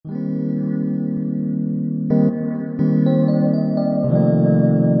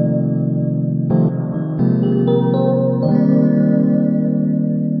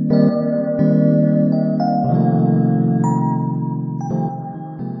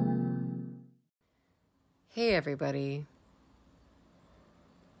Hey everybody,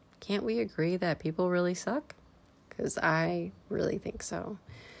 can't we agree that people really suck? Because I really think so.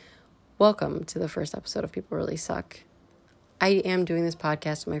 Welcome to the first episode of People Really Suck. I am doing this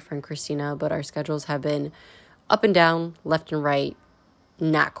podcast with my friend Christina, but our schedules have been up and down, left and right,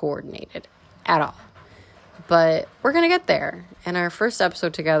 not coordinated at all. But we're going to get there. And our first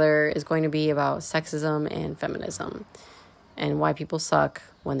episode together is going to be about sexism and feminism and why people suck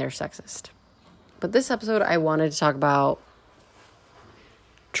when they're sexist. But this episode, I wanted to talk about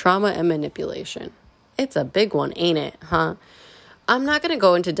trauma and manipulation. It's a big one, ain't it, huh? I'm not going to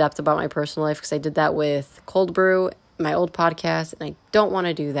go into depth about my personal life because I did that with Cold Brew, my old podcast, and I don't want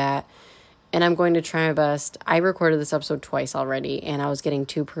to do that. And I'm going to try my best. I recorded this episode twice already, and I was getting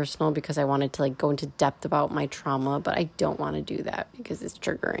too personal because I wanted to go into depth about my trauma, but I don't want to do that because it's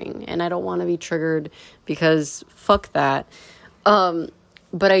triggering, and I don't want to be triggered because fuck that.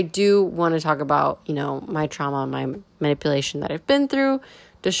 But I do want to talk about, my trauma, my manipulation that I've been through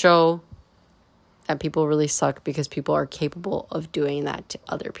to show that people really suck because people are capable of doing that to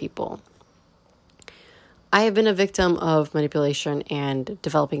other people. I have been a victim of manipulation and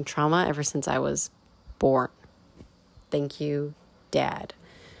developing trauma ever since I was born. Thank you, Dad.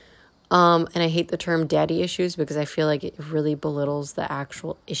 And I hate the term daddy issues because I feel like it really belittles the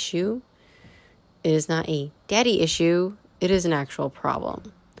actual issue. It is not a daddy issue. It is an actual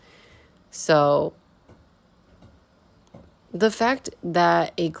problem. So, the fact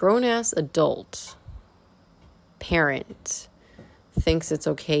that a grown-ass adult parent thinks it's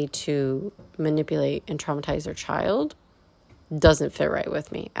okay to manipulate and traumatize their child doesn't fit right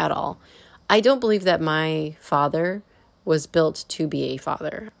with me at all. I don't believe that my father was built to be a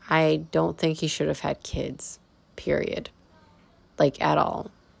father. I don't think he should have had kids, period. At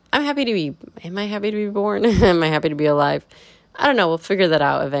all. Am I happy to be born? Am I happy to be alive? I don't know. We'll figure that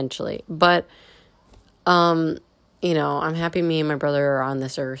out eventually. But, I'm happy me and my brother are on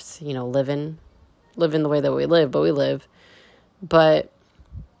this earth, living the way that we live, but we live. But,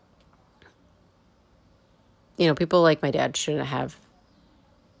 people like my dad shouldn't have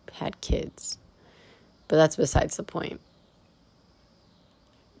had kids. But that's besides the point.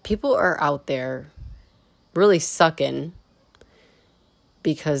 People are out there really sucking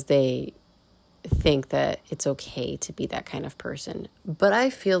because they think that it's okay to be that kind of person. But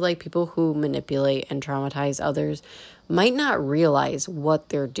I feel like people who manipulate and traumatize others might not realize what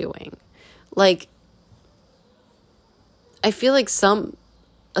they're doing. I feel like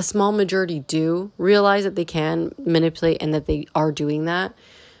a small majority do realize that they can manipulate and that they are doing that,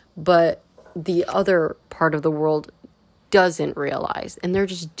 but the other part of the world doesn't realize, and they're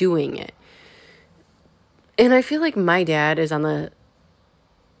just doing it. And I feel like my dad is on the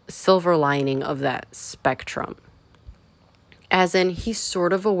silver lining of that spectrum. As in, he's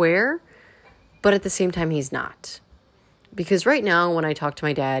sort of aware, but at the same time, he's not. Because right now, when I talk to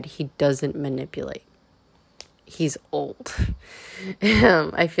my dad, he doesn't manipulate. He's old.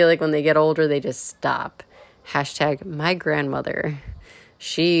 I feel like when they get older, they just stop. # my grandmother.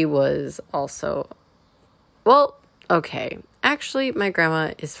 She was also... Well, okay. Actually, my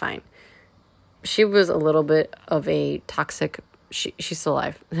grandma is fine. She was a little bit of a toxic... She's still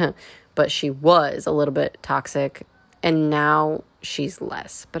alive. But she was a little bit toxic. And now she's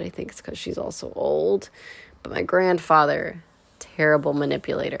less. But I think it's because she's also old. But my grandfather, terrible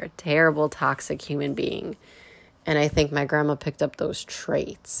manipulator. Terrible toxic human being. And I think my grandma picked up those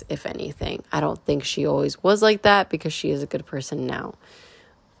traits, if anything. I don't think she always was like that because she is a good person now.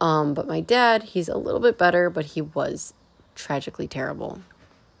 But my dad, he's a little bit better, but he was tragically terrible.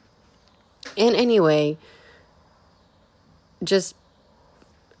 And anyway,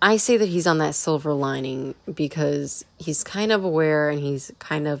 I say that he's on that silver lining because he's kind of aware and he's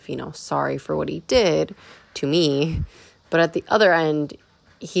kind of, sorry for what he did to me. But at the other end,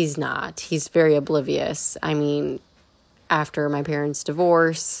 he's not. He's very oblivious. I mean, after my parents'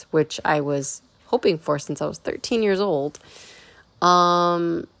 divorce, which I was hoping for since I was 13 years old,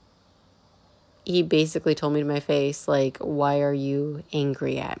 he basically told me to my face, why are you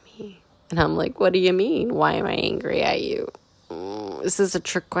angry at me? And I'm like, what do you mean? Why am I angry at you? Is this a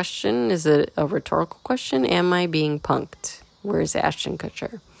trick question? Is it a rhetorical question? Am I being punked? Where's Ashton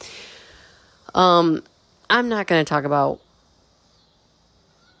Kutcher? I'm not going to talk about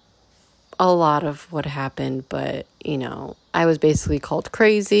a lot of what happened, but, I was basically called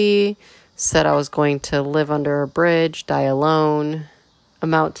crazy, said I was going to live under a bridge, die alone,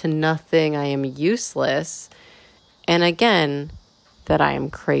 amount to nothing, I am useless, and again, that I am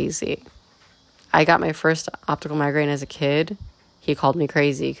crazy. I got my first optical migraine as a kid. He called me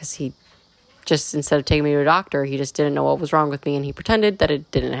crazy because he just, instead of taking me to a doctor, he just didn't know what was wrong with me, and he pretended that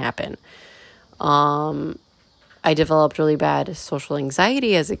it didn't happen. I developed really bad social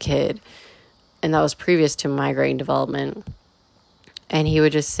anxiety as a kid, and that was previous to migraine development. And he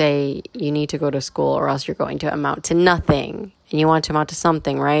would just say, you need to go to school or else you're going to amount to nothing. And you want to amount to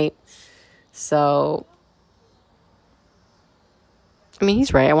something, right? So, I mean,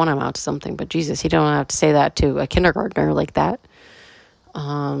 he's right. I want to amount to something. But Jesus, he don't have to say that to a kindergartner like that.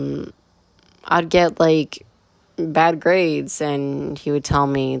 I'd get, like, bad grades, and he would tell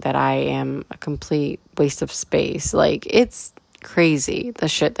me that I am a complete waste of space. Like, it's crazy, the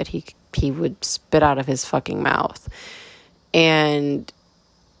shit that he would spit out of his fucking mouth. And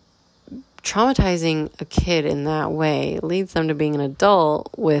traumatizing a kid in that way leads them to being an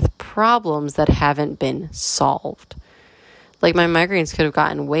adult with problems that haven't been solved. Like, my migraines could have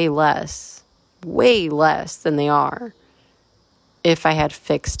gotten way less than they are if I had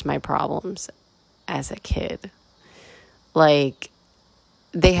fixed my problems as a kid. Like,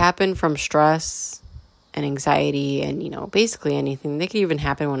 they happen from stress and anxiety and, basically anything. They could even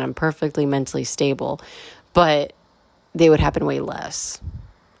happen when I'm perfectly mentally stable, but they would happen way less.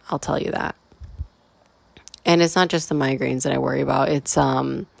 I'll tell you that. And it's not just the migraines that I worry about. It's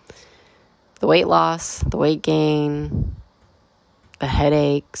the weight loss, the weight gain, the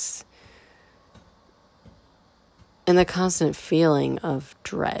headaches, and the constant feeling of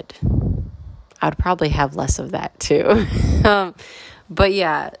dread. I'd probably have less of that too. But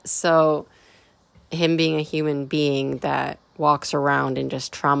yeah, so him being a human being that walks around and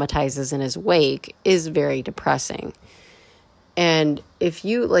just traumatizes in his wake is very depressing. And if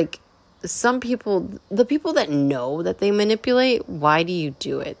you, like, some people, the people that know that they manipulate, why do you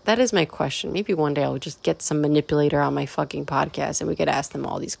do it? That is my question. Maybe one day I'll just get some manipulator on my fucking podcast and we could ask them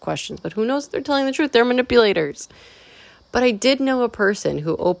all these questions. But who knows if they're telling the truth? They're manipulators. But I did know a person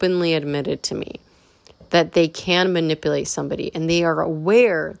who openly admitted to me that they can manipulate somebody and they are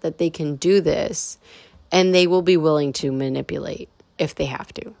aware that they can do this and they will be willing to manipulate if they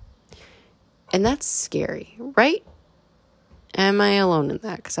have to. And that's scary, right? Am I alone in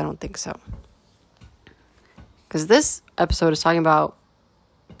that? Because I don't think so. Because this episode is talking about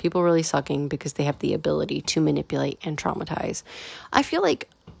people really sucking because they have the ability to manipulate and traumatize. I feel like,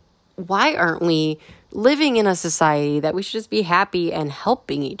 why aren't we living in a society that we should just be happy and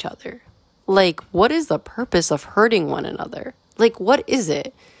helping each other? Like, what is the purpose of hurting one another? Like, what is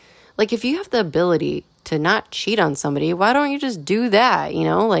it? Like, if you have the ability to not cheat on somebody, why don't you just do that?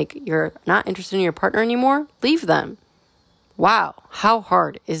 Like, you're not interested in your partner anymore? Leave them. Wow, how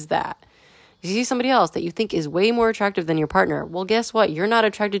hard is that? You see somebody else that you think is way more attractive than your partner. Well, guess what? You're not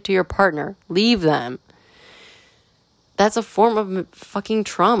attracted to your partner. Leave them. That's a form of fucking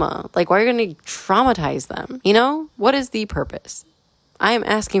trauma. Like, why are you going to traumatize them? What is the purpose? I am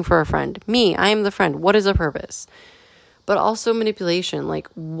asking for a friend. Me, I am the friend. What is the purpose? But also manipulation. Like,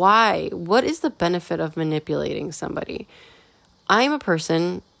 why? What is the benefit of manipulating somebody? I am a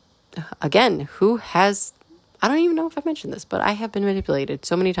person, again, who has... I don't even know if I've mentioned this, but I have been manipulated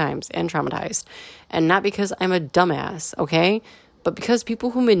so many times and traumatized. And not because I'm a dumbass, okay? But because people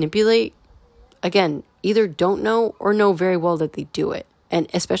who manipulate, again, either don't know or know very well that they do it. And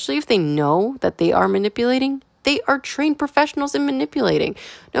especially if they know that they are manipulating, they are trained professionals in manipulating.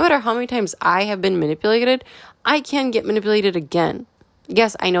 No matter how many times I have been manipulated, I can get manipulated again.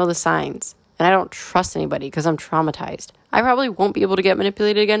 Yes, I know the signs. And I don't trust anybody because I'm traumatized. I probably won't be able to get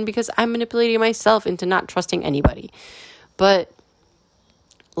manipulated again because I'm manipulating myself into not trusting anybody. But,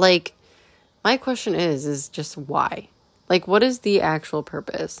 like, my question is just why? Like, what is the actual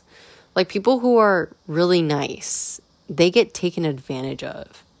purpose? Like, people who are really nice, they get taken advantage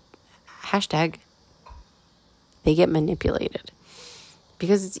of. Hashtag, they get manipulated.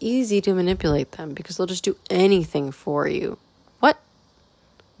 Because it's easy to manipulate them because they'll just do anything for you. What?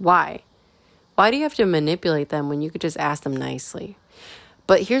 Why? Why do you have to manipulate them when you could just ask them nicely?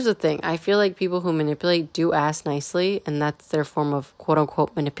 But here's the thing. I feel like people who manipulate do ask nicely, and that's their form of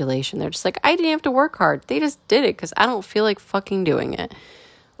quote-unquote manipulation. They're just like, I didn't have to work hard. They just did it because I don't feel like fucking doing it.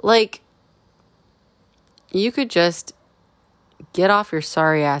 Like, you could just get off your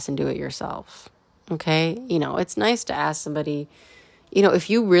sorry ass and do it yourself. Okay? It's nice to ask somebody, if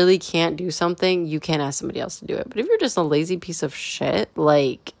you really can't do something, you can't ask somebody else to do it. But if you're just a lazy piece of shit,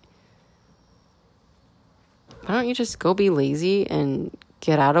 like, why don't you just go be lazy and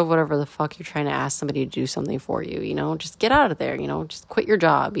get out of whatever the fuck you're trying to ask somebody to do something for you, Just get out of there, Just quit your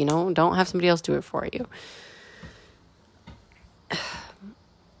job, Don't have somebody else do it for you.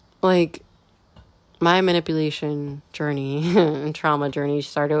 Like, my manipulation journey and trauma journey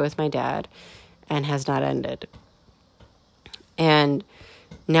started with my dad and has not ended. And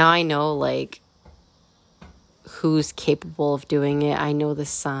now I know, like, who's capable of doing it. I know the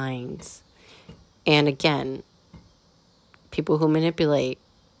signs. And again, people who manipulate,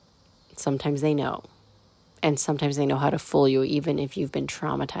 sometimes they know. And sometimes they know how to fool you, even if you've been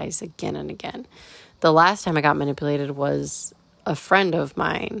traumatized again and again. The last time I got manipulated was a friend of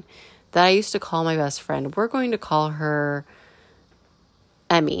mine that I used to call my best friend. We're going to call her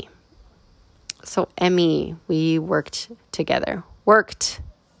Emmy. So Emmy, we worked together. Worked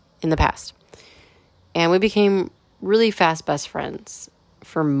in the past. And we became really fast best friends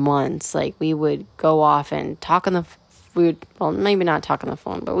for months. Like, we would go off and talk on the well, maybe not talk on the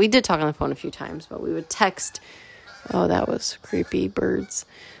phone, but we did talk on the phone a few times. But we would text. Oh, that was creepy birds.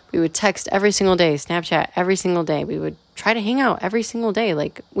 We would text every single day, Snapchat every single day. We would try to hang out every single day.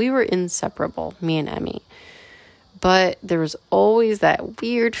 Like, we were inseparable, me and Emmy. But there was always that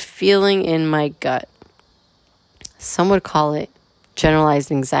weird feeling in my gut. Some would call it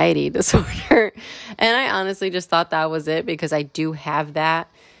generalized anxiety disorder. And I honestly just thought that was it, because I do have that.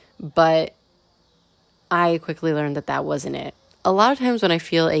 But I quickly learned that that wasn't it. A lot of times when I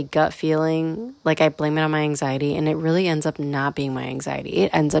feel a gut feeling, like, I blame it on my anxiety, and it really ends up not being my anxiety.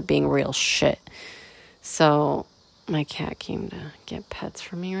 It ends up being real shit. So my cat came to get pets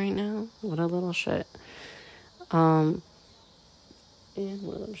for me right now. What a little shit. And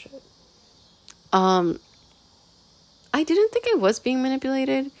one of them shit. I didn't think I was being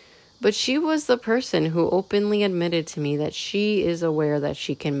manipulated, but she was the person who openly admitted to me that she is aware that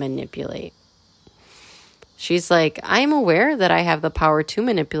she can manipulate. She's like, I'm aware that I have the power to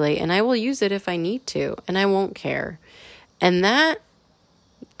manipulate, and I will use it if I need to, and I won't care. And that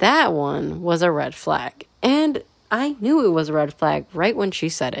one was a red flag. And I knew it was a red flag right when she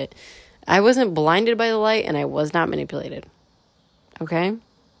said it. I wasn't blinded by the light, and I was not manipulated. Okay?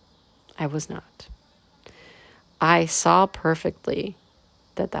 I was not. I saw perfectly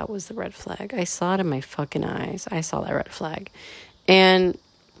that was the red flag. I saw it in my fucking eyes. I saw that red flag. And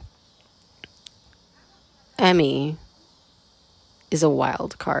Emmy is a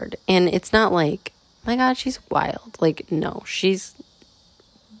wild card. And it's not like, my God, she's wild. Like, no,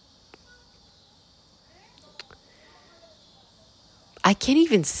 I can't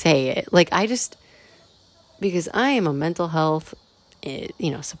even say it. Like, because I am a mental health,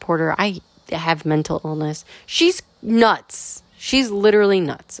 supporter. I have mental illness. She's nuts. She's literally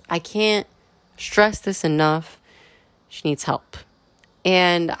nuts. I can't stress this enough. She needs help.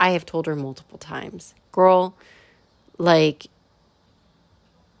 And I have told her multiple times, girl, like,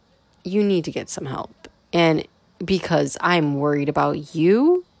 you need to get some help. And because I'm worried about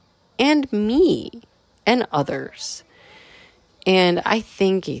you and me and others. And I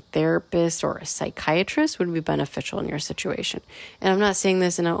think a therapist or a psychiatrist would be beneficial in your situation. And I'm not saying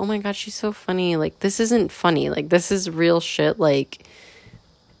this in oh my God, she's so funny. Like, this isn't funny. Like, this is real shit. Like,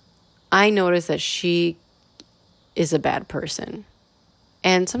 I notice that she is a bad person.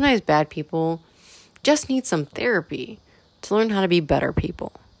 And sometimes bad people just need some therapy to learn how to be better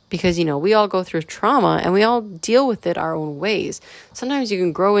people. Because, we all go through trauma and we all deal with it our own ways. Sometimes you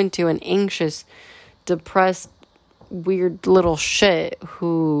can grow into an anxious, depressed, weird little shit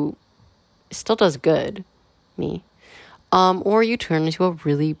who still does good, me. Or you turn into a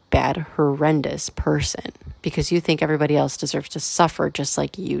really bad, horrendous person because you think everybody else deserves to suffer just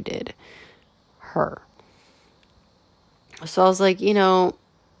like you did her. So I was like, you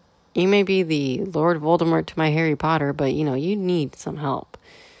may be the Lord Voldemort to my Harry Potter, but, you need some help.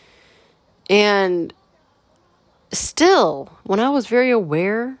 And still, when I was very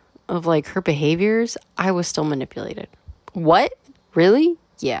aware of, like, her behaviors, I was still manipulated. What? Really?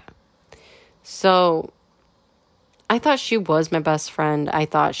 Yeah. So I thought she was my best friend. I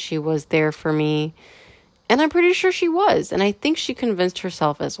thought she was there for me. And I'm pretty sure she was. And I think she convinced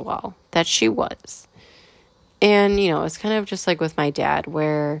herself as well that she was. And, it's kind of just like with my dad,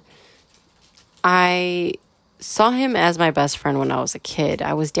 where I saw him as my best friend when I was a kid.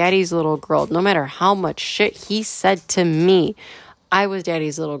 I was daddy's little girl. No matter how much shit he said to me, I was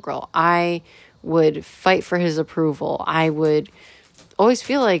daddy's little girl. I would fight for his approval. I would always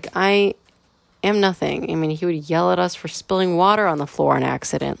feel like I am nothing. I mean, he would yell at us for spilling water on the floor on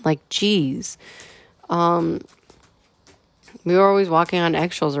accident. Like, geez. We were always walking on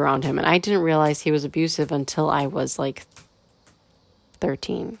eggshells around him, and I didn't realize he was abusive until I was like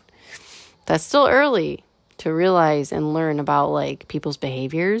 13. That's still early to realize and learn about, like, people's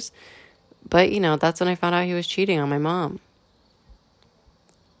behaviors. But, that's when I found out he was cheating on my mom.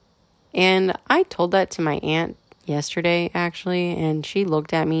 And I told that to my aunt yesterday, actually, and she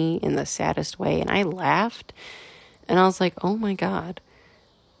looked at me in the saddest way, and I laughed. And I was like, oh my God,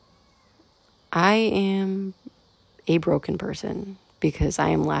 I am a broken person because I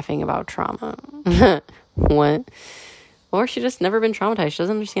am laughing about trauma. What? Or she just never been traumatized. She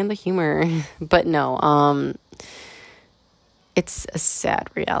doesn't understand the humor. But no, it's a sad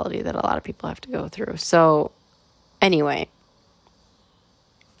reality that a lot of people have to go through. So anyway,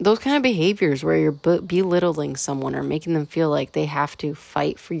 those kind of behaviors where you're belittling someone or making them feel like they have to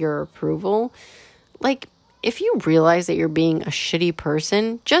fight for your approval, like, if you realize that you're being a shitty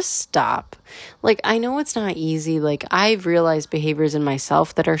person, just stop. Like, I know it's not easy. Like, I've realized behaviors in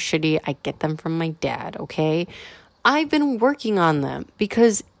myself that are shitty. I get them from my dad, okay? I've been working on them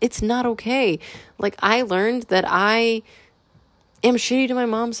because it's not okay. Like, I learned that I am shitty to my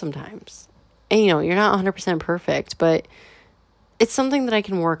mom sometimes. And, you're not 100% perfect, but it's something that I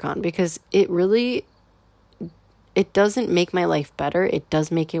can work on because it doesn't make my life better. It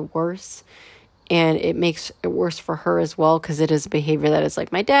does make it worse. And it makes it worse for her as well because it is a behavior that is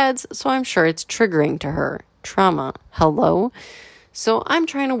like my dad's. So I'm sure it's triggering to her. Trauma. Hello? So I'm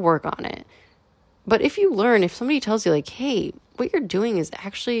trying to work on it. But if somebody tells you like, hey, what you're doing is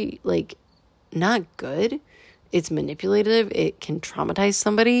actually like not good. It's manipulative. It can traumatize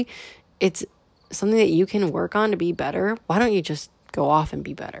somebody. It's something that you can work on to be better. Why don't you just go off and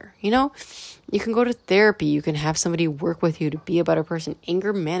be better? You can go to therapy. You can have somebody work with you to be a better person.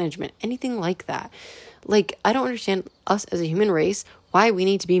 Anger management, anything like that. Like, I don't understand us as a human race, why we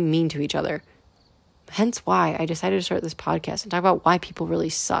need to be mean to each other. Hence why I decided to start this podcast and talk about why people really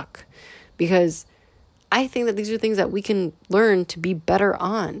suck. Because I think that these are things that we can learn to be better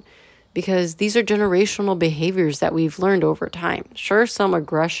on. Because these are generational behaviors that we've learned over time. Sure, some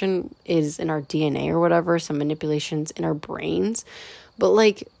aggression is in our DNA or whatever, some manipulations in our brains. But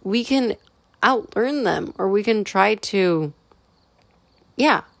like, we can outlearn them, or we can try to,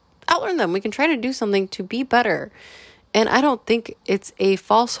 outlearn them. We can try to do something to be better. And I don't think it's a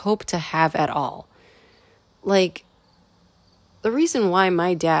false hope to have at all. Like, the reason why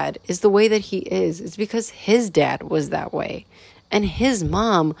my dad is the way that he is because his dad was that way. And his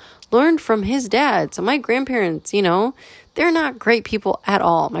mom learned from his dad. So my grandparents, they're not great people at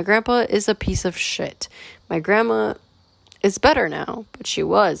all. My grandpa is a piece of shit. My grandma is better now, but she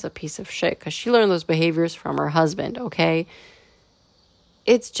was a piece of shit because she learned those behaviors from her husband, okay?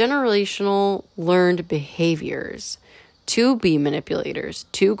 It's generational learned behaviors to be manipulators,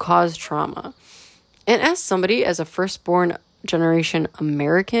 to cause trauma. And as a firstborn generation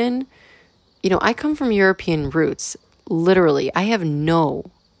American, I come from European roots. Literally, I have no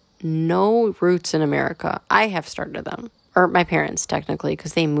roots in America. I have started them, or my parents technically,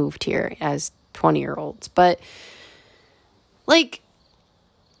 because they moved here as 20-year-olds. But like,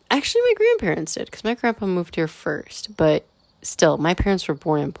 actually my grandparents did, because my grandpa moved here first. But still, my parents were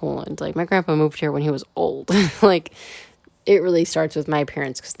born in Poland. Like, my grandpa moved here when he was old. Like, it really starts with my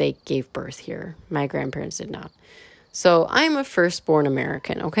parents because they gave birth here. My grandparents did not. So I'm a firstborn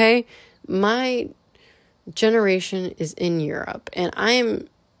American, okay? My generation is in Europe, and I'm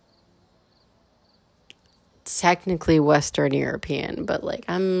technically Western European, but like,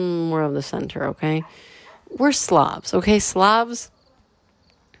 I'm more of the center, okay? We're Slavs, okay? Slavs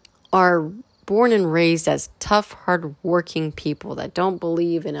are born and raised as tough, hard-working people that don't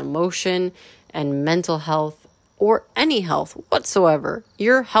believe in emotion and mental health or any health whatsoever.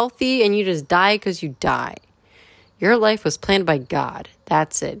 You're healthy and you just die because you die. Your life was planned by God.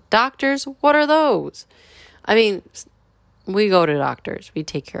 That's it. Doctors, what are those? I mean, we go to doctors. We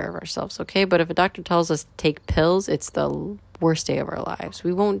take care of ourselves, okay? But if a doctor tells us to take pills, it's the worst day of our lives.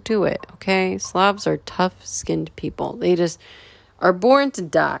 We won't do it, okay? Slavs are tough-skinned people. They just are born to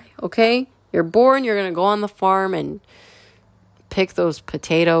die, okay? You're born, you're going to go on the farm and pick those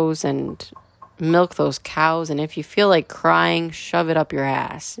potatoes and milk those cows. And if you feel like crying, shove it up your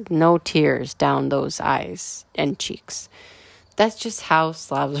ass. No tears down those eyes and cheeks. That's just how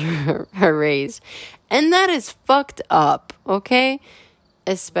Slavs are raised. And that is fucked up, okay?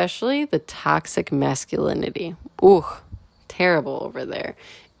 Especially the toxic masculinity. Ooh, terrible over there.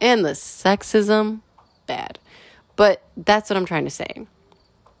 And the sexism, bad. But that's what I'm trying to say.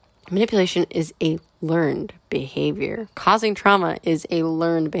 Manipulation is a learned behavior. Causing trauma is a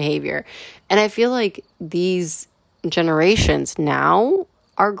learned behavior. And I feel like these generations now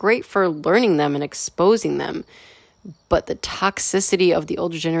are great for learning them and exposing them. But the toxicity of the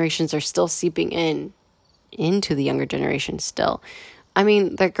older generations are still seeping into the younger generation still. I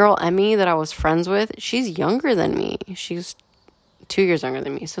mean, that girl Emmy that I was friends with, she's younger than me. She's 2 years younger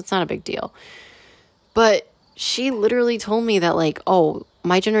than me, so it's not a big deal. But she literally told me that, like, oh,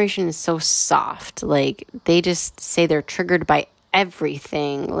 my generation is so soft. Like, they just say they're triggered by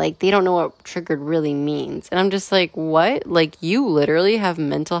everything. Like, they don't know what triggered really means. And I'm just like, what? Like, you literally have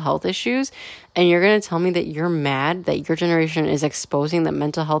mental health issues, and you're going to tell me that you're mad that your generation is exposing that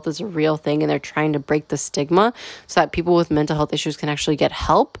mental health is a real thing, and they're trying to break the stigma so that people with mental health issues can actually get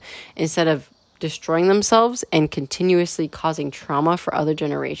help instead of destroying themselves and continuously causing trauma for other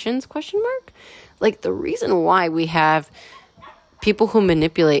generations? Like, the reason why we have people who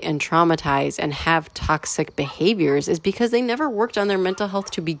manipulate and traumatize and have toxic behaviors is because they never worked on their mental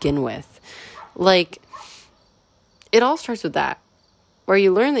health to begin with. Like, it all starts with that, where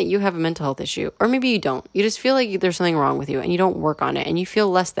you learn that you have a mental health issue, or maybe you don't. You just feel like there's something wrong with you and you don't work on it and you feel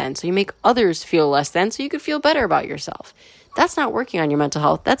less than. So you make others feel less than so you could feel better about yourself. That's not working on your mental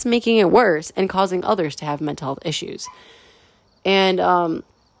health. That's making it worse and causing others to have mental health issues. And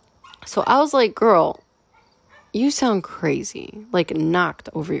so I was like, girl, you sound crazy, like knocked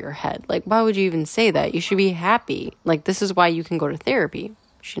over your head. Like, why would you even say that? You should be happy. Like, this is why you can go to therapy.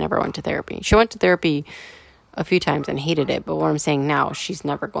 She never went to therapy. She went to therapy a few times and hated it. But what I'm saying now, she's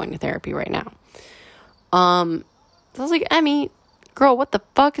never going to therapy right now. So I was like, Emmy, girl, what the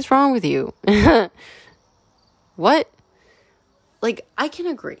fuck is wrong with you? What? Like, I can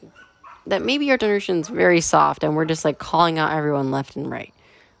agree that maybe our generation's very soft and we're just like calling out everyone left and right.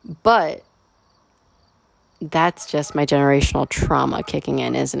 But that's just my generational trauma kicking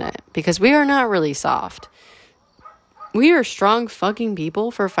in, isn't it? Because we are not really soft. We are strong fucking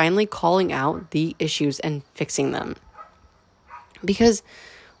people for finally calling out the issues and fixing them. Because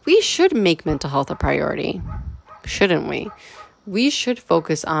we should make mental health a priority, shouldn't we? We should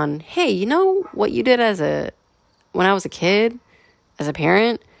focus on, hey, you know what you did when I was a kid, as a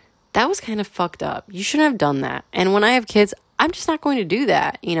parent, that was kind of fucked up. You shouldn't have done that. And when I have kids, I'm just not going to do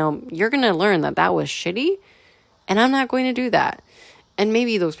that. You know, you're going to learn that was shitty, and I'm not going to do that. And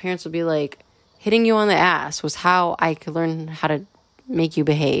maybe those parents will be like, hitting you on the ass was how I could learn how to make you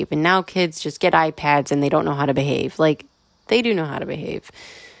behave. And now kids just get iPads and they don't know how to behave. Like, they do know how to behave.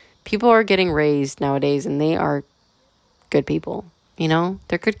 People are getting raised nowadays and they are good people. You know,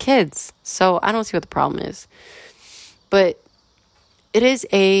 they're good kids. So I don't see what the problem is. But it is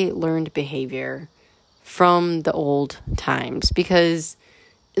a learned behavior from the old times, because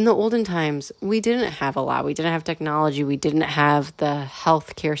in the olden times, we didn't have a lot. We didn't have technology. We didn't have the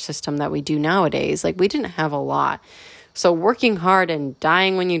healthcare system that we do nowadays. Like, we didn't have a lot. So working hard and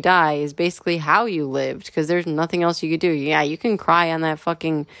dying when you die is basically how you lived, because there's nothing else you could do. Yeah, you can cry on that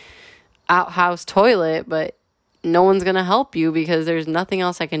fucking outhouse toilet, but no one's going to help you because there's nothing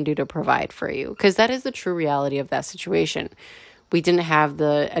else I can do to provide for you. Because that is the true reality of that situation. We didn't have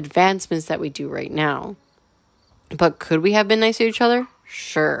the advancements that we do right now. But could we have been nice to each other?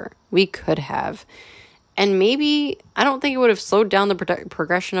 Sure, we could have. And maybe, I don't think it would have slowed down the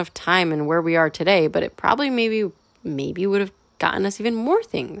progression of time and where we are today, but it probably maybe would have gotten us even more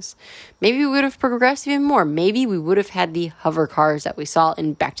things. Maybe we would have progressed even more. Maybe we would have had the hover cars that we saw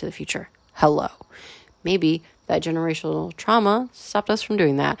in Back to the Future. Hello. Maybe that generational trauma stopped us from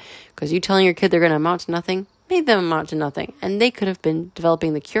doing that, because you telling your kid they're going to amount to nothing made them amount to nothing, and they could have been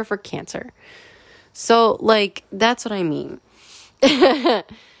developing the cure for cancer. So, like, that's what I mean.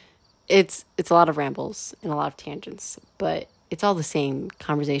 It's a lot of rambles and a lot of tangents, but it's all the same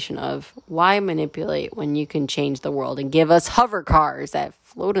conversation of why manipulate when you can change the world and give us hover cars that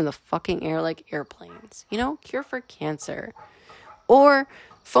float in the fucking air like airplanes, you know, cure for cancer, or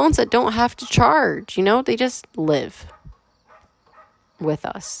phones that don't have to charge, you know, they just live with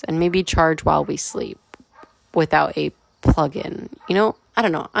us and maybe charge while we sleep without a plug-in, you know, I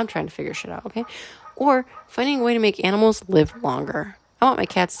don't know. I'm trying to figure shit out. Okay. Or finding a way to make animals live longer. I want my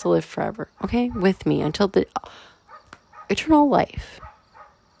cats to live forever, okay, with me until the eternal life.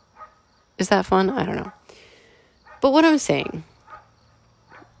 Is that fun? I don't know. But what I'm saying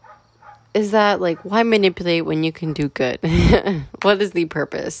is that, like, why manipulate when you can do good? What is the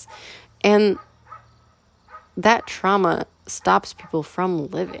purpose? And that trauma stops people from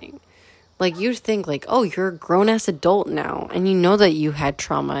living. Like, you think, like, oh, you're a grown-ass adult now, and you know that you had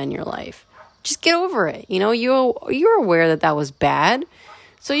trauma in your life. Just get over it. You know, you're aware that was bad,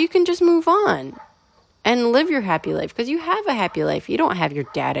 so you can just move on and live your happy life, because you have a happy life. You don't have your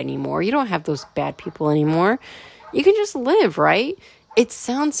dad anymore. You don't have those bad people anymore. You can just live, right? It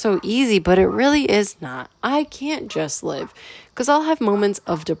sounds so easy, but it really is not. I can't just live, because I'll have moments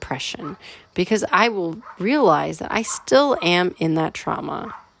of depression, because I will realize that I still am in that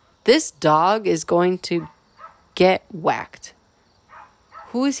trauma. This dog is going to get whacked.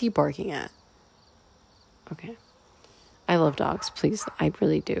 Who is he barking at? Okay. I love dogs, please. I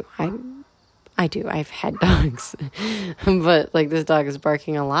really do. I do. I've had dogs. But, like, this dog is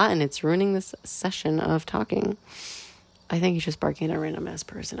barking a lot, and it's ruining this session of talking. I think he's just barking at a random ass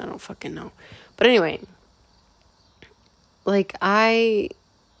person. I don't fucking know. But anyway, like, I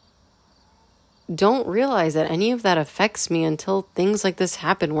don't realize that any of that affects me until things like this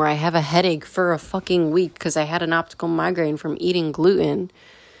happen, where I have a headache for a fucking week because I had an optical migraine from eating gluten.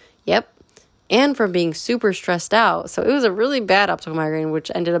 Yep. and from being super stressed out. So it was a really bad optical migraine,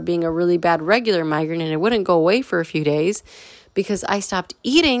 which ended up being a really bad regular migraine, and it wouldn't go away for a few days because I stopped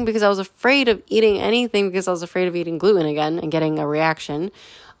eating because I was afraid of eating anything because I was afraid of eating gluten again and getting a reaction.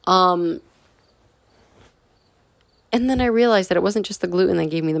 And then I realized that it wasn't just the gluten that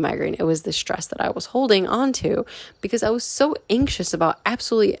gave me the migraine. It was the stress that I was holding onto because I was so anxious about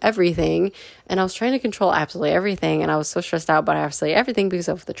absolutely everything. And I was trying to control absolutely everything. And I was so stressed out about absolutely everything because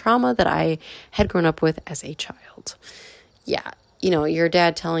of the trauma that I had grown up with as a child. Yeah, your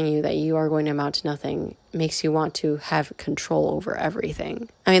dad telling you that you are going to amount to nothing makes you want to have control over everything.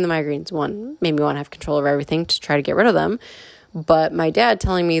 I mean, the migraines, one, made me want to have control over everything to try to get rid of them. But my dad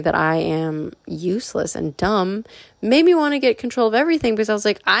telling me that I am useless and dumb made me want to get control of everything because I was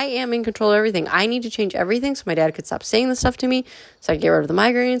like, I am in control of everything. I need to change everything so my dad could stop saying this stuff to me, so I could get rid of the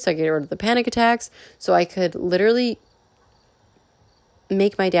migraines, so I could get rid of the panic attacks, so I could literally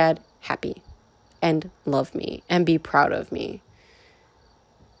make my dad happy and love me and be proud of me.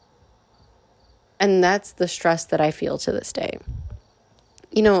 And that's the stress that I feel to this day.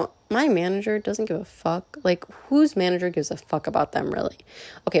 My manager doesn't give a fuck. Like, whose manager gives a fuck about them, really?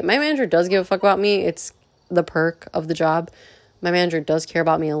 Okay, my manager does give a fuck about me. It's the perk of the job. My manager does care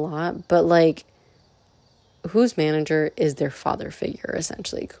about me a lot. But, like, whose manager is their father figure,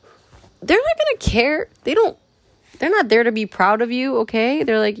 essentially? They're not going to care. They're not there to be proud of you, okay?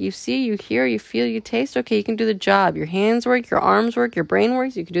 They're like, you see, you hear, you feel, you taste. Okay, you can do the job. Your hands work, your arms work, your brain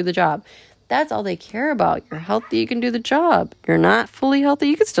works. You can do the job. That's all they care about. You're healthy, you can do the job. You're not fully healthy,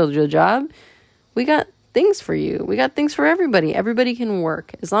 you can still do the job. We got things for you. We got things for everybody. Everybody can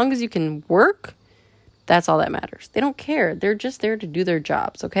work. As long as you can work, that's all that matters. They don't care. They're just there to do their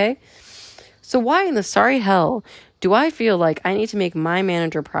jobs, okay? So why in the sorry hell do I feel like I need to make my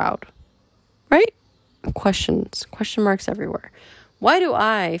manager proud? Right? Question marks everywhere. Why do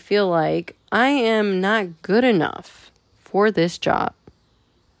I feel like I am not good enough for this job?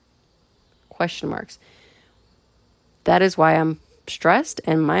 Question marks. That is why I'm stressed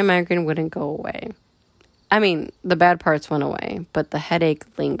and my migraine wouldn't go away. I mean, the bad parts went away, but the headache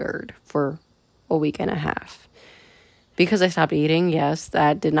lingered for a week and a half. Because I stopped eating, yes,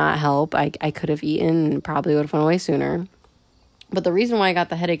 that did not help. I could have eaten and probably would have went away sooner. But the reason why I got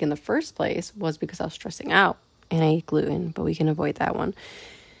the headache in the first place was because I was stressing out and I ate gluten, but we can avoid that one.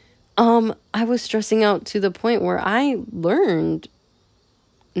 I was stressing out to the point where I learned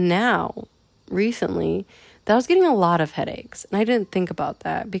recently that I was getting a lot of headaches. And I didn't think about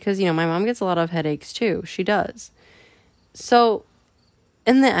that because, my mom gets a lot of headaches too. She does. So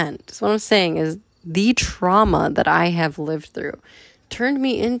in the end, so what I'm saying is the trauma that I have lived through turned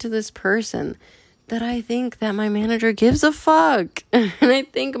me into this person that I think that my manager gives a fuck. And I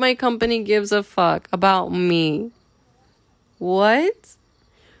think my company gives a fuck about me. What?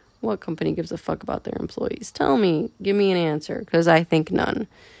 What company gives a fuck about their employees? Tell me. Give me an answer, because I think none.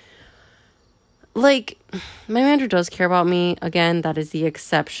 Like, my manager does care about me. Again, that is the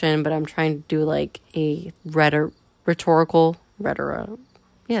exception, but I'm trying to do like a rhetorical thing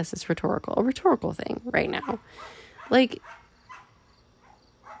right now. Like,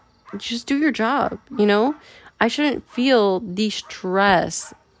 just do your job, I shouldn't feel the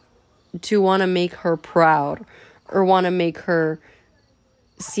stress to want to make her proud or want to make her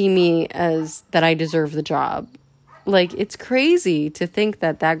see me as that I deserve the job. Like, it's crazy to think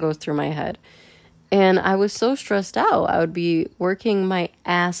that goes through my head. And I was so stressed out. I would be working my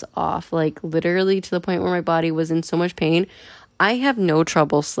ass off, like literally to the point where my body was in so much pain. I have no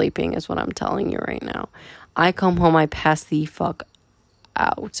trouble sleeping is what I'm telling you right now. I come home, I pass the fuck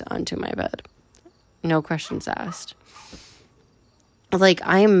out onto my bed. No questions asked. Like,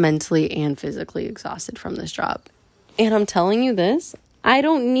 I am mentally and physically exhausted from this job. And I'm telling you this, I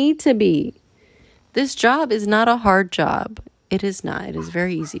don't need to be. This job is not a hard job. It is not. It is a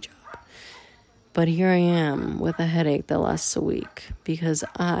very easy job. But here I am with a headache that lasts a week because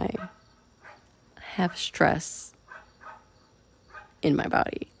I have stress in my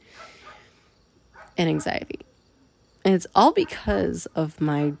body and anxiety. And it's all because of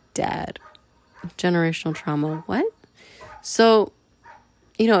my dad. Generational trauma. What? So,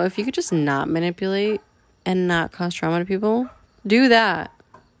 if you could just not manipulate and not cause trauma to people, do that.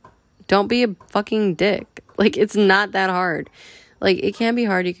 Don't be a fucking dick. Like, it's not that hard. Like, it can be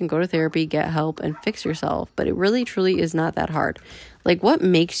hard. You can go to therapy, get help, and fix yourself. But it really, truly is not that hard. Like, what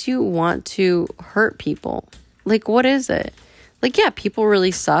makes you want to hurt people? Like, what is it? Like, yeah, people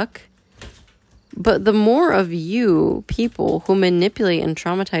really suck. But the more of you people who manipulate and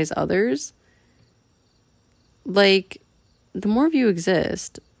traumatize others, like, the more of you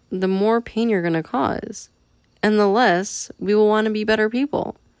exist, the more pain you're going to cause. And the less we will want to be better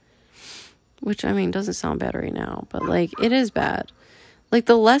people. which, I mean, doesn't sound bad right now, but, like, it is bad. Like,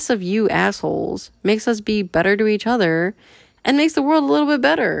 the less of you assholes makes us be better to each other and makes the world a little bit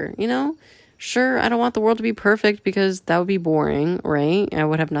better, you know? Sure, I don't want the world to be perfect because that would be boring, right? I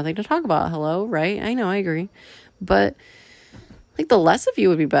would have nothing to talk about. Hello, right? I know, I agree. But, like, the less of you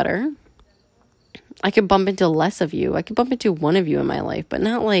would be better. I could bump into less of you. I could bump into one of you in my life, but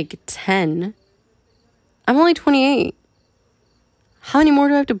not, like, 10. I'm only 28. How many more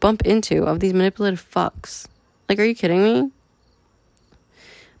do I have to bump into of these manipulative fucks? Like, are you kidding me?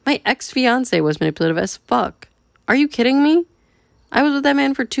 My ex-fiance was manipulative as fuck. Are you kidding me? I was with that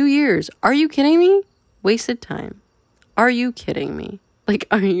man for 2 years. Are you kidding me? Wasted time. Are you kidding me? Like,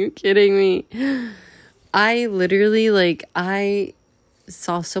 are you kidding me? I literally, like, I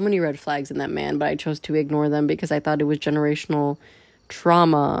saw so many red flags in that man, but I chose to ignore them because I thought it was generational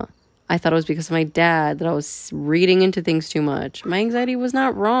trauma. I thought it was because of my dad that I was reading into things too much. My anxiety was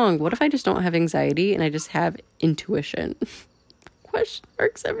not wrong. What if I just don't have anxiety and I just have intuition? Question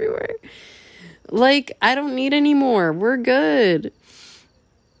marks everywhere. Like, I don't need any more. We're good.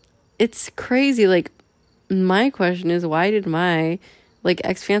 It's crazy. Like, my question is, why did my, like,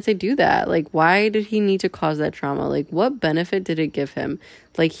 ex-fiance do that? Like, why did he need to cause that trauma? Like, what benefit did it give him?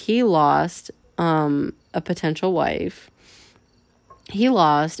 Like, he lost a potential wife. He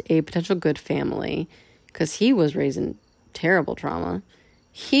lost a potential good family because he was raised in terrible trauma.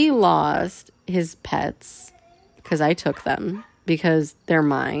 He lost his pets because I took them because they're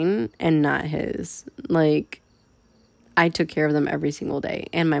mine and not his. Like, I took care of them every single day,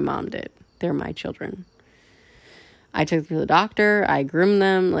 and my mom did. They're my children. I took them to the doctor. I groomed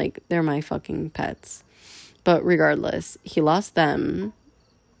them. Like, they're my fucking pets. But regardless, he lost them.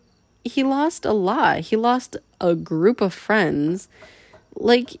 He lost a lot. He lost a group of friends.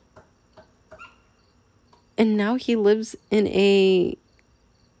 Like, and now he lives in a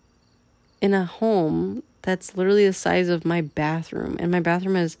home that's literally the size of my bathroom. And my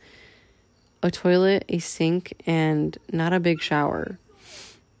bathroom has a toilet, a sink, and not a big shower.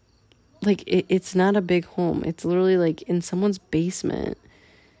 Like, it's not a big home. It's literally, like, in someone's basement.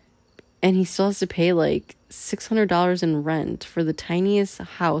 And he still has to pay, like, $600 in rent for the tiniest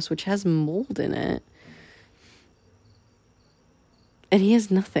house, which has mold in it. And he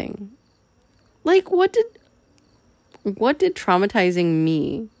has nothing. Like, what did traumatizing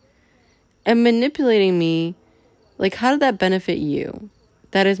me and manipulating me, like, how did that benefit you?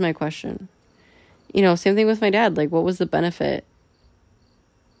 That is my question. You know, same thing with my dad. Like, what was the benefit?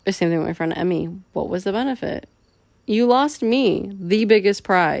 The same thing with my friend Emmy. What was the benefit? You lost me, the biggest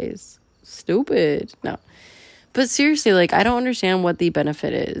prize. Stupid. No. But seriously, like, I don't understand what the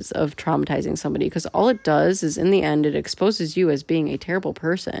benefit is of traumatizing somebody, because all it does is, in the end, it exposes you as being a terrible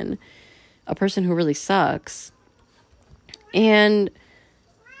person, a person who really sucks, and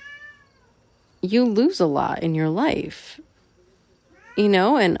you lose a lot in your life, you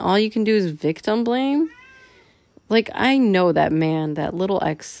know, and all you can do is victim blame. Like, I know that man, that little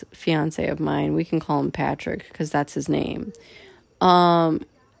ex-fiance of mine, we can call him Patrick because that's his name.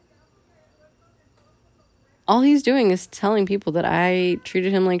 All he's doing is telling people that I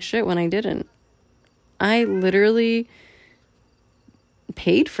treated him like shit when I didn't. I literally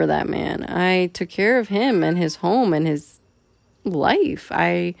paid for that man. I took care of him and his home and his life.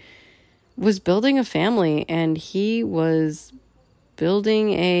 I was building a family, and he was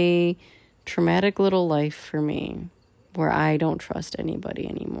building a traumatic little life for me where I don't trust anybody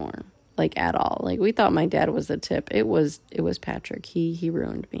anymore, like, at all. Like, we thought my dad was the tip. It was Patrick. He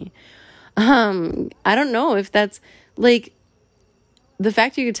ruined me. I don't know if that's, like, the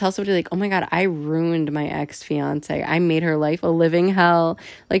fact you could tell somebody, like, oh my God, I ruined my ex-fiance. I made her life a living hell.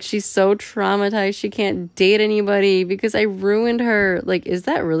 Like, she's so traumatized. She can't date anybody because I ruined her. Like, is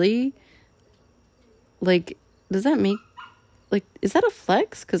that really, like, does that make, like, is that a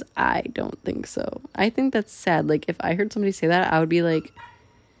flex? Because I don't think so. I think that's sad. Like, if I heard somebody say that, I would be like,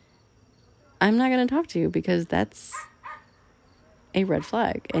 I'm not going to talk to you because that's a red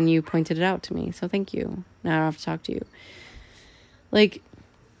flag. And you pointed it out to me. So thank you. Now I don't have to talk to you. Like,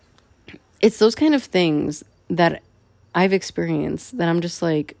 it's those kind of things that I've experienced that I'm just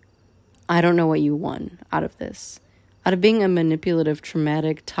like, I don't know what you won out of this. Out of being a manipulative,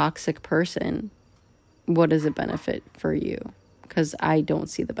 traumatic, toxic person, what does it benefit for you? Because I don't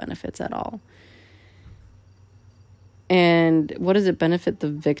see the benefits at all. And what does it benefit the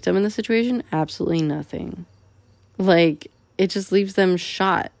victim in the situation? Absolutely nothing. Like, it just leaves them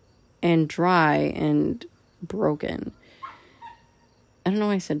shot and dry and broken. I don't know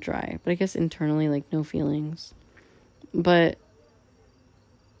why I said dry, but I guess internally, like, no feelings. But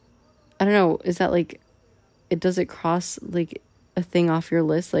I don't know, is that, like, does it cross, like, a thing off your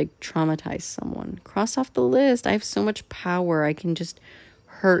list, like traumatize someone. Cross off the list. I have so much power. I can just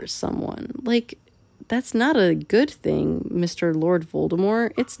hurt someone. Like, that's not a good thing, Mr. Lord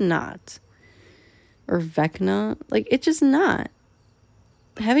Voldemort. It's not. Or Vecna. Like, it's just not.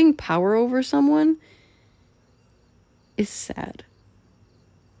 Having power over someone is sad.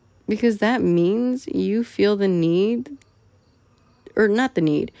 Because that means you feel the need, or not the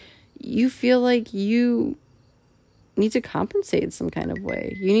need, you feel like you need to compensate in some kind of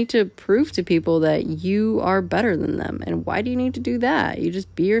way. You need to prove to people that you are better than them. And why do you need to do that? You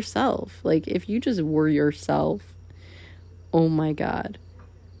just be yourself. Like, if you just were yourself, oh my God,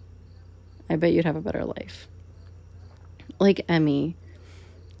 I bet you'd have a better life. Like Emmy.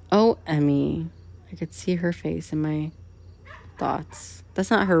 Oh, Emmy. I could see her face in my thoughts. That's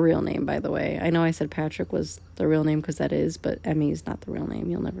not her real name, by the way. I know I said Patrick was the real name because that is, but Emmy is not the real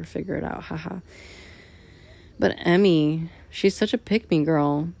name. You'll never figure it out. Haha. But Emmy, she's such a pick-me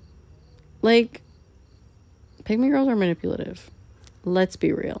girl. Like, pick-me girls are manipulative. Let's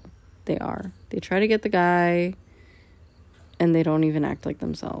be real. They are. They try to get the guy, and they don't even act like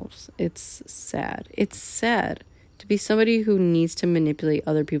themselves. It's sad. It's sad to be somebody who needs to manipulate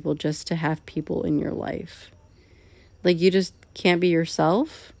other people just to have people in your life. Like, you just can't be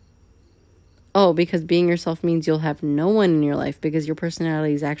yourself. Oh, because being yourself means you'll have no one in your life because your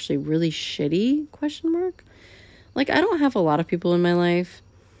personality is actually really shitty? ? Like, I don't have a lot of people in my life.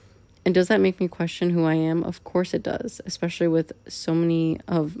 And does that make me question who I am? Of course it does. Especially with so many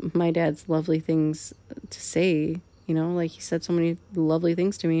of my dad's lovely things to say. You know, like, he said so many lovely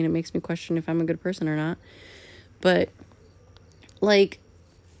things to me, and it makes me question if I'm a good person or not. But, like,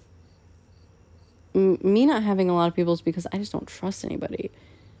 me not having a lot of people is because I just don't trust anybody.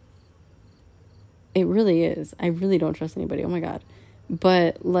 It really is. I really don't trust anybody. Oh my God.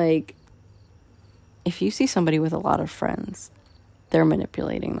 But, like, if you see somebody with a lot of friends, they're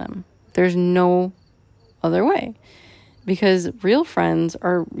manipulating them. There's no other way. Because real friends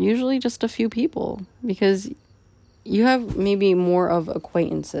are usually just a few people. Because you have maybe more of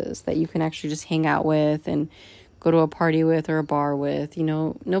acquaintances that you can actually just hang out with and go to a party with or a bar with. You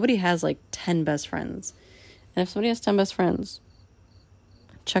know, nobody has like 10 best friends. And if somebody has 10 best friends,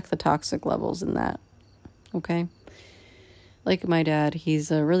 check the toxic levels in that. Okay? Like my dad,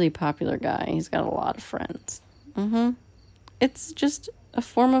 he's a really popular guy. He's got a lot of friends. It's just a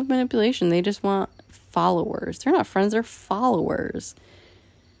form of manipulation. They just want followers. They're not friends, they're followers.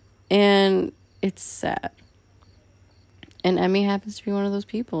 And it's sad. And Emmy happens to be one of those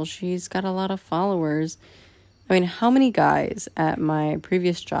people. She's got a lot of followers. I mean, how many guys at my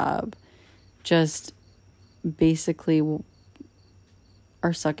previous job just basically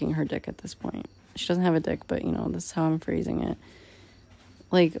are sucking her dick at this point? She doesn't have a dick, but, you know, that's how I'm phrasing it.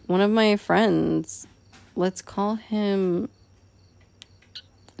 Like, one of my friends, let's call him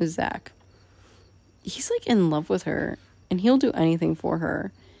Zach. He's, like, in love with her, and he'll do anything for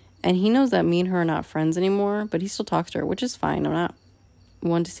her. And he knows that me and her are not friends anymore, but he still talks to her, which is fine. I'm not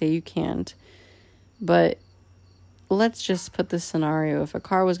one to say you can't. But let's just put this scenario. If a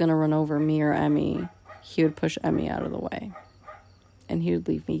car was going to run over me or Emmy, he would push Emmy out of the way. And he would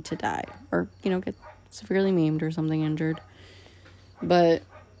leave me to die. Or, you know, get severely maimed or something injured. But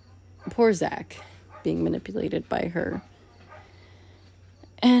poor Zach being manipulated by her.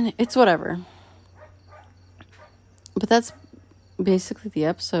 And it's whatever. But that's basically the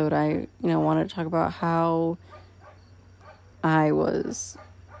episode. I, wanted to talk about how I was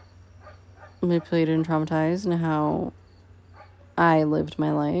manipulated and traumatized, and how I lived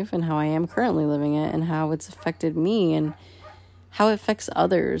my life, and how I am currently living it, and how it's affected me, and how it affects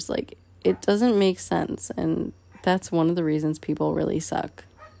others. Like, it doesn't make sense. And that's one of the reasons people really suck,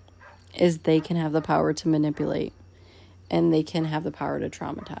 is they can have the power to manipulate, and they can have the power to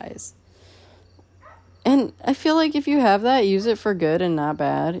traumatize. And I feel like if you have that, use it for good and not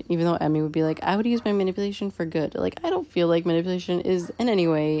bad. Even though Emmy would be like, I would use my manipulation for good. Like, I don't feel like manipulation is in any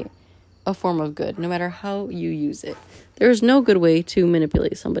way a form of good, no matter how you use it. There's no good way to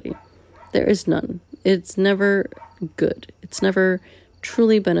manipulate somebody. There is none. It's never good. It's never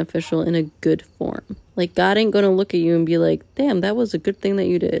truly beneficial in a good form. Like, God ain't gonna look at you and be like, damn, that was a good thing that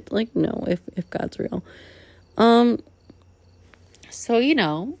you did. Like, no, if God's real. So,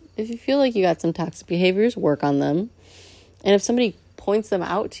 if you feel like you got some toxic behaviors, work on them. And if somebody points them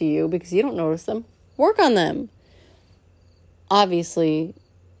out to you because you don't notice them, work on them. Obviously,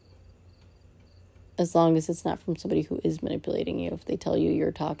 as long as it's not from somebody who is manipulating you. If they tell you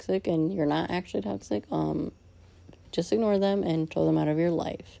you're toxic and you're not actually toxic, just ignore them and throw them out of your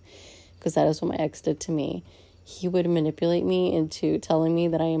life. Because that is what my ex did to me. He would manipulate me into telling me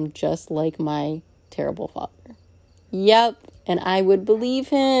that I am just like my terrible father. Yep. And I would believe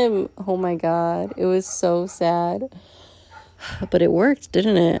him. Oh my God. It was so sad. But it worked,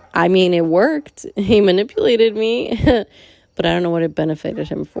 didn't it? I mean, it worked. He manipulated me. But I don't know what it benefited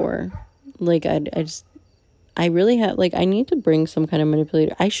him for. Like, I really have, like, I need to bring some kind of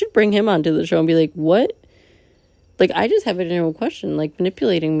manipulator. I should bring him onto the show and be like, what? Like, I just have a general question. Like,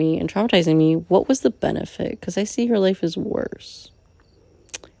 manipulating me and traumatizing me, what was the benefit? Because I see her life is worse.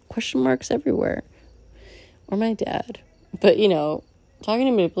 Question marks everywhere. Or my dad. But, talking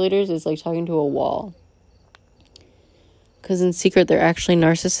to manipulators is like talking to a wall. Because in secret, they're actually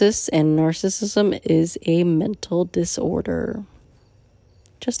narcissists, and narcissism is a mental disorder.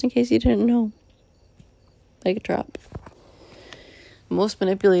 Just in case you didn't know. Like a drop. Most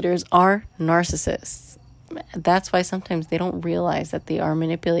manipulators are narcissists. That's why sometimes they don't realize that they are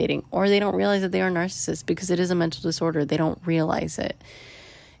manipulating, or they don't realize that they are narcissists because it is a mental disorder. They don't realize it.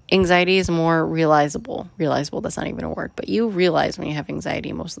 Anxiety is more realizable. Realizable, that's not even a word, but you realize when you have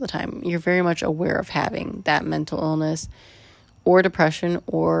anxiety most of the time. You're very much aware of having that mental illness or depression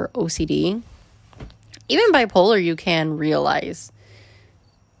or OCD. Even bipolar, you can realize.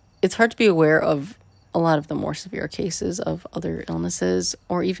 It's hard to be aware of a lot of the more severe cases of other illnesses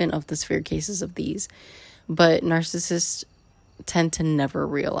or even of the severe cases of these. But narcissists tend to never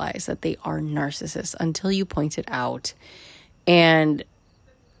realize that they are narcissists until you point it out. And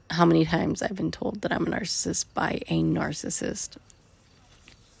how many times I've been told that I'm a narcissist by a narcissist.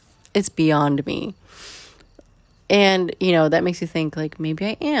 It's beyond me. And, that makes you think, like, maybe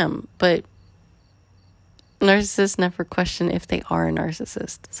I am. But narcissists never question if they are a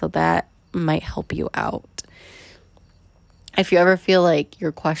narcissist. So that might help you out. If you ever feel like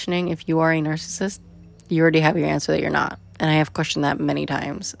you're questioning if you are a narcissist, you already have your answer that you're not. And I have questioned that many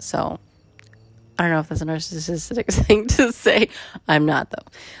times. So I don't know if that's a narcissistic thing to say. I'm not,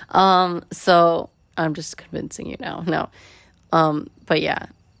 though. So I'm just convincing you now. No. But yeah.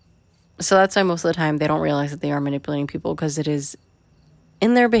 So that's why most of the time they don't realize that they are manipulating people, because it is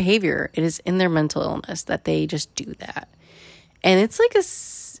in their behavior. It is in their mental illness that they just do that. And it's like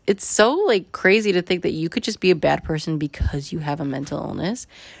it's so like crazy to think that you could just be a bad person because you have a mental illness.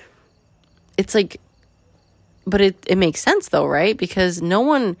 It's like, but it makes sense though, right? Because no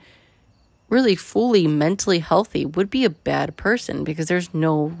one really fully mentally healthy would be a bad person, because there's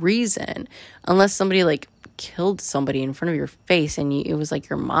no reason, unless somebody like killed somebody in front of your face and it was like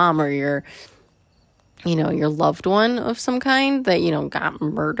your mom or your loved one of some kind that, got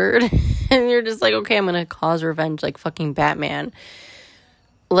murdered. And you're just like, okay, I'm going to cause revenge like fucking Batman.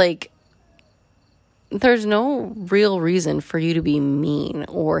 Like, there's no real reason for you to be mean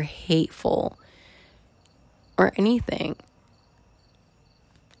or hateful or anything,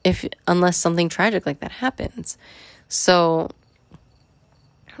 unless something tragic like that happens. So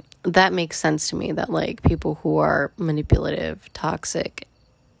that makes sense to me, that like people who are manipulative, toxic,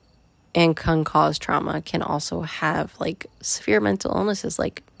 and can cause trauma can also have like severe mental illnesses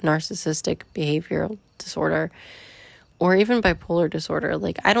like narcissistic behavioral disorder or even bipolar disorder.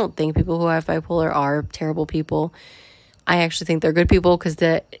 Like, I don't think people who have bipolar are terrible people. I actually think they're good people, because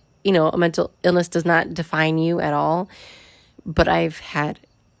a mental illness does not define you at all. But I've had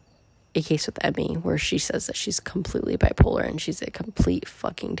a case with Emmy where she says that she's completely bipolar and she's a complete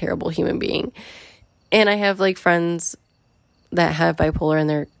fucking terrible human being. And I have like friends that have bipolar and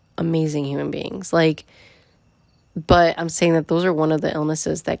they're amazing human beings. Like, but I'm saying that those are one of the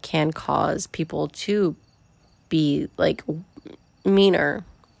illnesses that can cause people to be like meaner,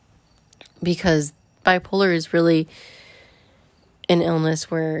 because bipolar is really an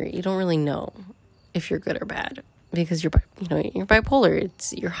illness where you don't really know if you're good or bad, because you're bipolar.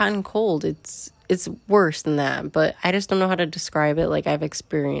 You're hot and cold. It's worse than that, but I just don't know how to describe it. Like, I've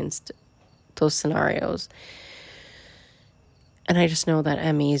experienced those scenarios, and I just know that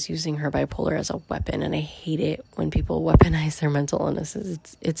Emmy is using her bipolar as a weapon, and I hate it when people weaponize their mental illnesses.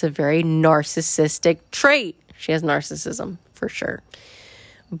 It's a very narcissistic trait. She has narcissism for sure,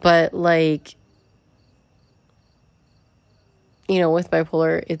 but like, with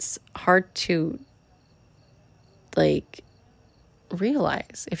bipolar, it's hard to like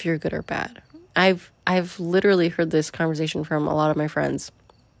realize if you're good or bad. I've literally heard this conversation from a lot of my friends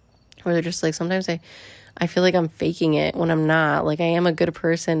where they're just like, sometimes I feel like I'm faking it when I'm not. Like, I am a good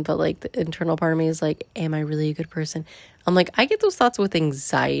person, but like the internal part of me is like, am I really a good person? I'm like, I get those thoughts with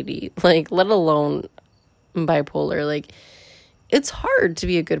anxiety, like, let alone bipolar. Like, it's hard to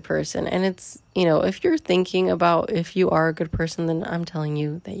be a good person. And it's, if you're thinking about if you are a good person, then I'm telling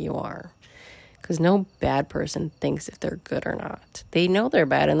you that you are. Because no bad person thinks if they're good or not. They know they're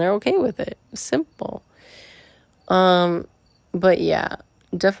bad and they're okay with it. Simple. But yeah,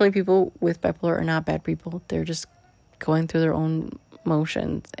 definitely people with bipolar are not bad people. They're just going through their own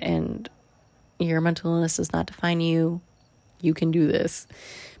motions, and your mental illness does not define you. You can do this.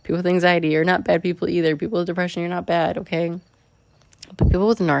 People with anxiety are not bad people either. People with depression, you're not bad, okay? But people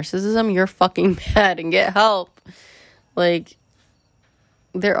with narcissism, you're fucking bad, and get help. Like,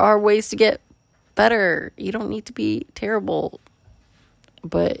 there are ways to get better. You don't need to be terrible.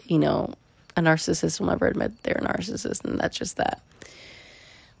 But, you know, a narcissist will never admit they're a narcissist, and that's just that.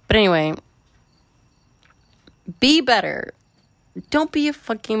 But anyway, be better. Don't be a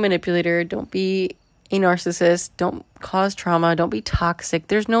fucking manipulator. Don't be a narcissist. Don't cause trauma. Don't be toxic.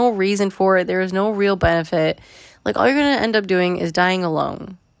 There's no reason for it. There is no real benefit. Like, all you're going to end up doing is dying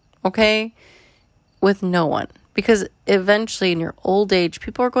alone, okay? With no one. Because eventually in your old age,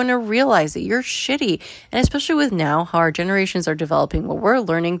 people are going to realize that you're shitty. And especially with now, how our generations are developing, where we're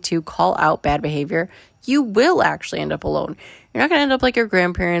learning to call out bad behavior, you will actually end up alone. You're not going to end up like your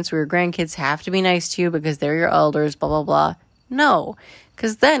grandparents, where your grandkids have to be nice to you because they're your elders, blah, blah, blah. No.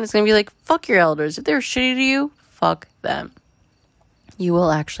 Because then it's going to be like, fuck your elders. If they're shitty to you, fuck them. You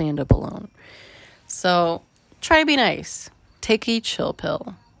will actually end up alone. So try to be nice. Take a chill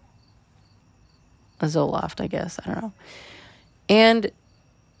pill. A Zoloft, I guess. I don't know. And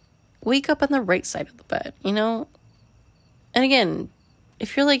wake up on the right side of the bed, you know? And again,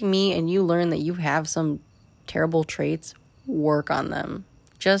 if you're like me and you learn that you have some terrible traits, work on them.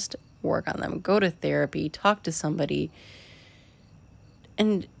 Just work on them. Go to therapy. Talk to somebody.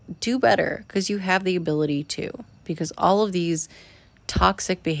 And do better, because you have the ability to. Because all of these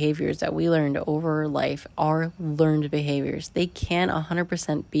toxic behaviors that we learned over life are learned behaviors. They can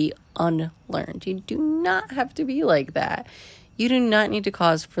 100% be unlearned. You do not have to be like that. You do not need to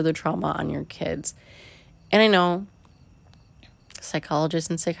cause further trauma on your kids. And I know psychologists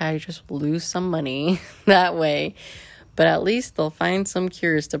and psychiatrists lose some money that way, but at least they'll find some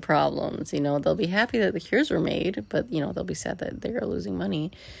cures to problems. You know, they'll be happy that the cures were made, but, you know, they'll be sad that they're losing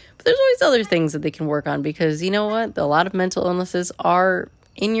money. But there's always other things that they can work on, because, you know what? A lot of mental illnesses are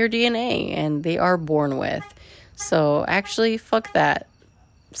in your DNA and they are born with. So actually, fuck that.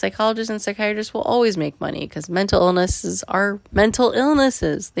 Psychologists and psychiatrists will always make money, because mental illnesses are mental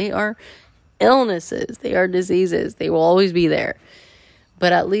illnesses. They are illnesses. They are diseases. They will always be there.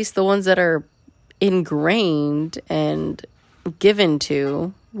 But at least the ones that are ingrained and given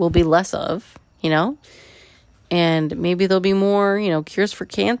to will be less of, you know? And maybe there'll be more, you know, cures for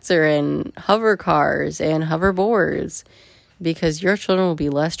cancer and hover cars and hoverboards, because your children will be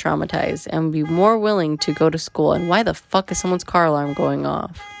less traumatized and be more willing to go to school. And why the fuck is someone's car alarm going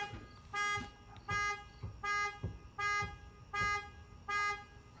off?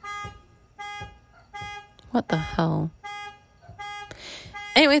 What the hell?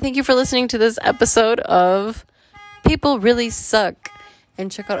 Anyway, thank you for listening to this episode of People Really Suck. And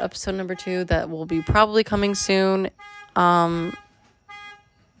check out episode number 2 that will be probably coming soon. And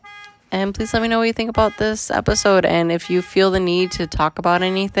please let me know what you think about this episode. And if you feel the need to talk about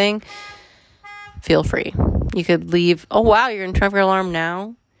anything, feel free. You could leave... Oh, wow, you're in traffic alarm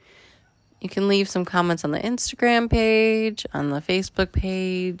now? You can leave some comments on the Instagram page, on the Facebook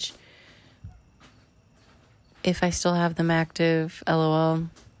page, if I still have them active, LOL.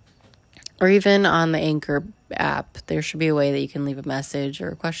 Or even on the Anchor app, there should be a way that you can leave a message or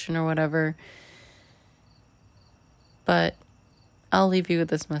a question or whatever. But I'll leave you with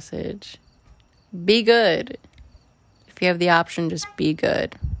this message. Be good. If you have the option, just be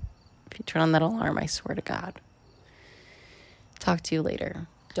good. If you turn on that alarm, I swear to God. Talk to you later.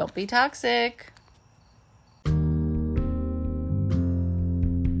 Don't be toxic.